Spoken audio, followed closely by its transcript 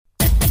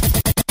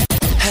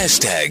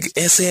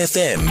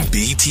#SAFMBTH.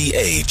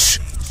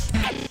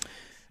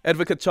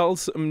 Advocate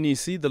Charles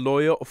Mnisi, the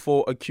lawyer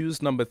for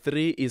accused number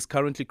 3, is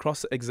currently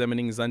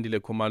cross-examining Zandile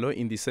Khumalo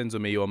in the Senzo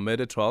Meyiwa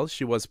murder trial.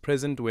 She was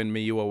present when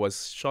Meyiwa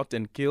was shot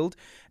and killed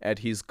at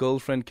his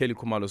girlfriend Kelly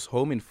Khumalo's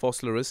home in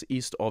Vosloorus,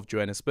 east of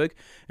Johannesburg.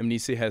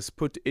 Mnisi has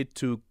put it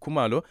to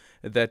Khumalo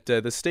that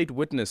the state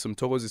witness,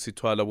 Mthokozisi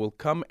Twala, will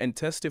come and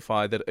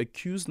testify that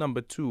accused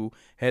number 2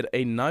 had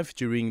a knife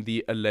during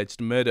the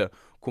alleged murder.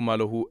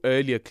 Khumalo, who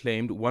earlier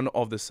claimed one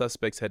of the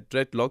suspects had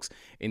dreadlocks,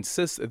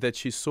 insists that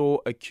she saw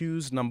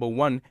accused number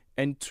 1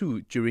 and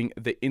 2 during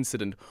the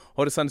incident.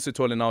 Horisani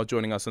Sithole now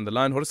joining us on the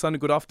line. Horisani,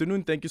 good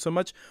afternoon. Thank you so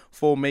much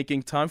for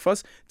making time for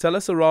us. Tell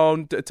us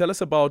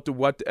about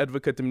what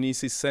Advocate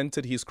Mnisi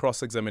centered his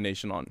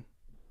cross-examination on.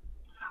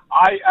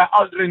 Hi,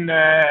 Aldrin.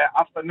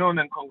 Afternoon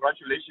and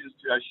congratulations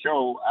to your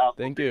show.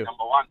 Thank you.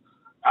 Number 1.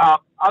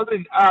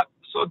 Aldrin,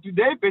 so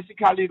today,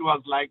 basically, it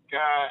was like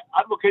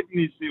Advocate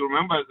Mnisi,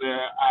 remember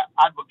the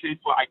advocate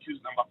for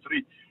accused number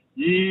 3.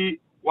 He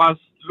was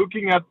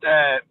looking at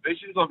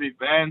versions of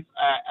events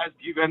as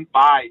given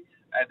by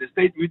the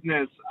state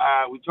witness.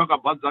 We talk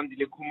about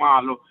Zandile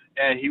Khumalo.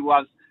 He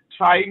was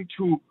trying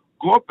to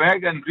go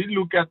back and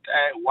relook at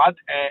what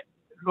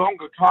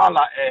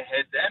Twala,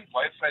 her then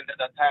boyfriend at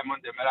that time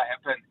when the matter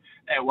happened,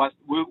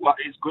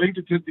 is going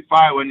to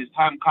testify when his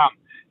time comes.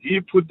 He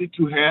put it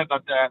to her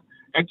that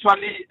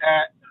actually,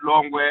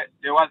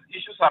 there was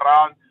issues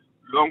around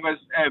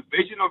Longwe's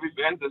version of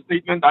events, the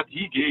statement that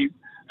he gave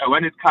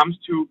when it comes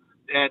to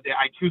the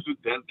accused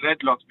with the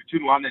dreadlocks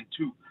between 1 and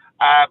 2.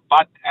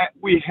 But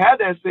we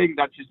heard her saying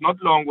that she's not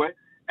Longwe,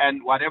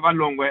 and whatever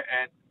Longwe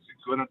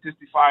is going to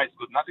testify, it's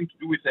got nothing to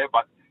do with her,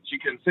 but she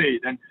can say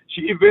it. And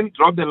she even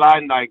dropped the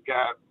line like,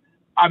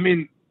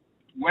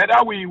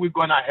 whether we're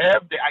going to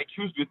have the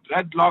accused with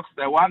dreadlocks,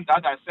 the one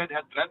that I said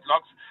had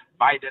dreadlocks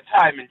by the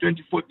time in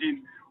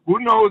 2014, who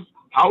knows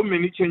how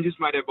many changes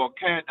might have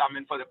occurred,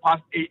 for the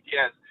past 8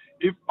 years.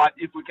 But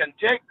if we can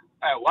take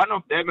one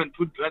of them and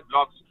put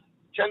dreadlocks,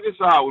 chances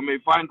are we may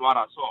find what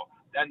I saw.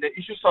 And the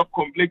issues of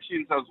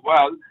complexions as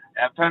well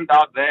turned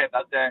out there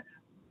that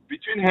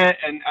between her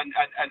and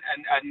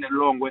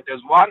Longwe,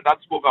 there's one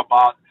that spoke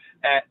about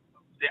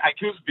the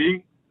accused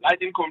being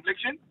light in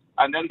complexion,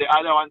 and then the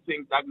other one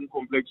saying dark in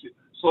complexion.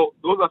 So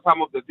those are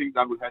some of the things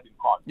that we had in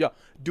court. Yeah.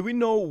 Do we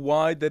know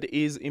why that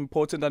is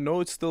important? I know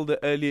it's still the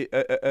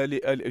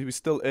we're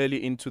still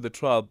early into the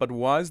trial, but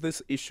why is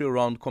this issue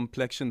around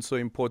complexion so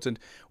important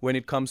when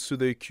it comes to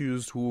the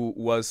accused who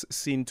was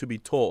seen to be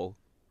tall?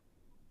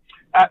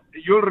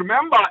 You'll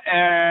remember,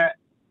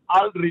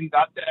 Aldrin,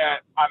 that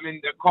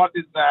the court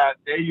is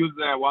they use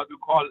what we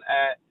call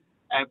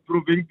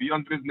proving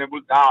beyond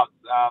reasonable doubt.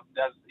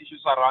 There's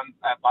issues around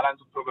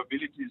balance of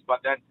probabilities,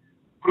 but then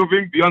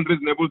proving beyond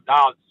reasonable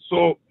doubt.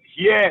 So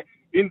here,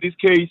 in this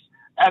case,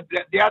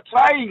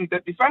 the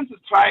defense is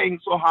trying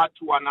so hard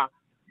to wanna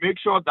make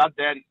sure that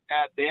then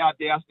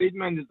their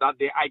statement is that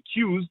the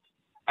accused,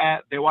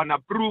 they wanna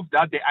prove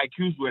that the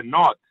accused were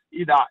not,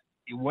 either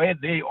were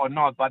they or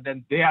not, but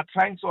then they are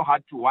trying so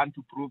hard to want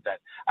to prove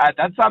that.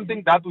 That's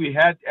something that we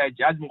had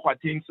Judge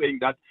Mukwating saying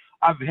that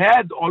I've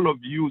heard all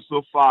of you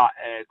so far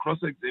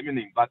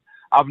cross-examining, but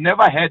I've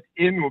never heard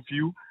any of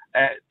you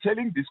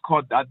telling this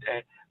court that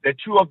the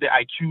two of the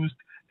accused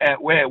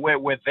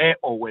were there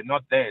or were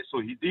not there.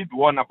 So he did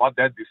warn about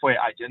that before he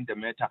adjourned the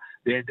matter.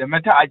 The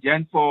matter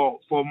adjourned for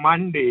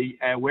Monday,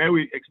 where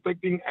we're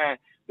expecting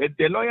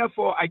the lawyer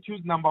for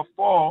accused number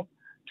 4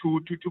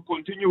 to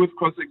continue with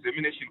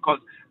cross-examination, because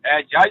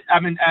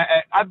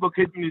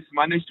Advocate Mnisi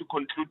managed to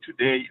conclude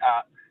today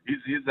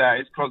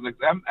his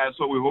cross-exam.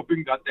 So we're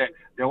hoping that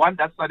the one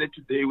that started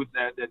today with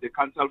the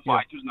counsel for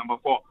accused number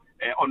 4,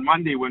 on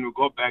Monday when we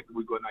go back,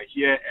 we're going to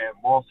hear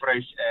more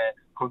fresh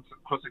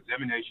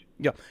cross-examination.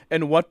 Yeah.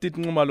 And what did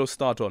Khumalo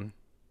start on?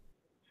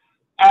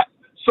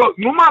 So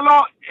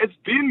Khumalo, it's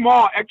been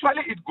more,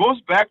 actually it goes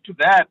back to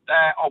that,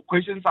 or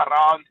questions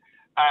around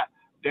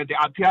the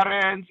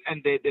appearance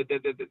and the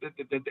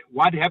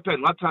what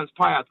happened, what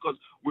transpired, because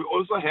we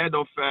also heard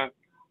of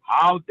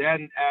how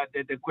then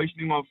the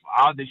questioning of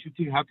how the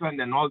shooting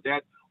happened and all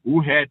that,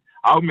 who had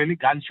how many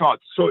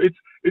gunshots. So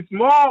it's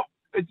more,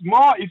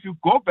 if you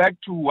go back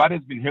to what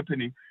has been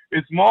happening,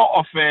 it's more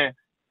of a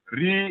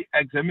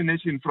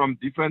re-examination from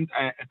different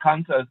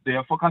counsels. They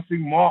are focusing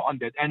more on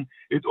that. And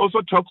it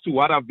also talks to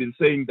what I've been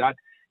saying, that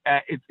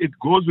it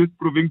goes with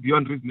proving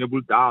beyond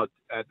reasonable doubt.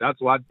 That's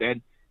what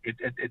then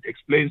it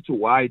explains to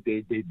why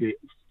they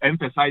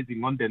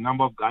emphasizing on the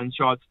number of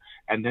gunshots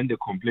and then the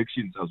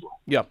complexions as well.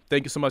 Yeah,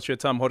 thank you so much for your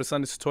time.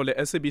 Horisani Sithole,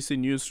 SABC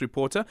News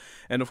reporter.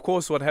 And of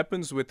course, what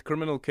happens with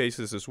criminal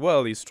cases as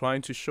well is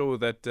trying to show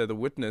that the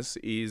witness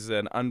is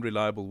an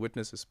unreliable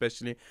witness,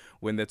 especially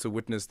when that's a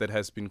witness that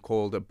has been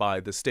called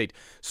by the state.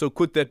 So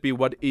could that be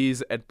what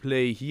is at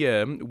play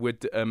here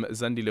with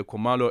Zandile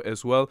Khumalo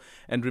as well?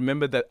 And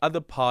remember that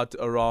other part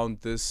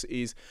around this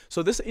is,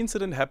 so this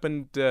incident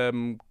happened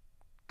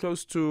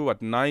close to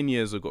 9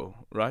 years ago,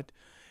 right?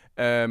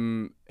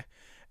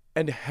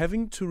 And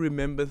having to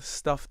remember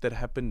stuff that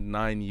happened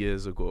 9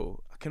 years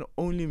ago, I can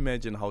only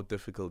imagine how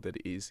difficult that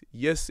is.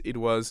 Yes, it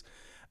was.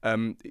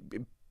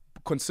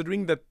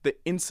 Considering that the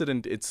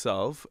incident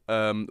itself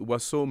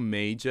was so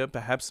major,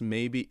 perhaps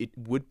maybe it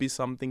would be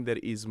something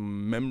that is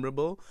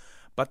memorable,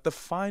 but the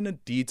finer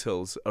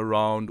details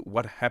around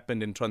what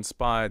happened and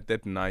transpired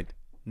that night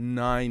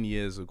 9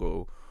 years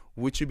ago,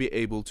 would you be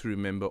able to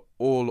remember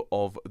all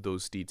of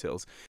those details?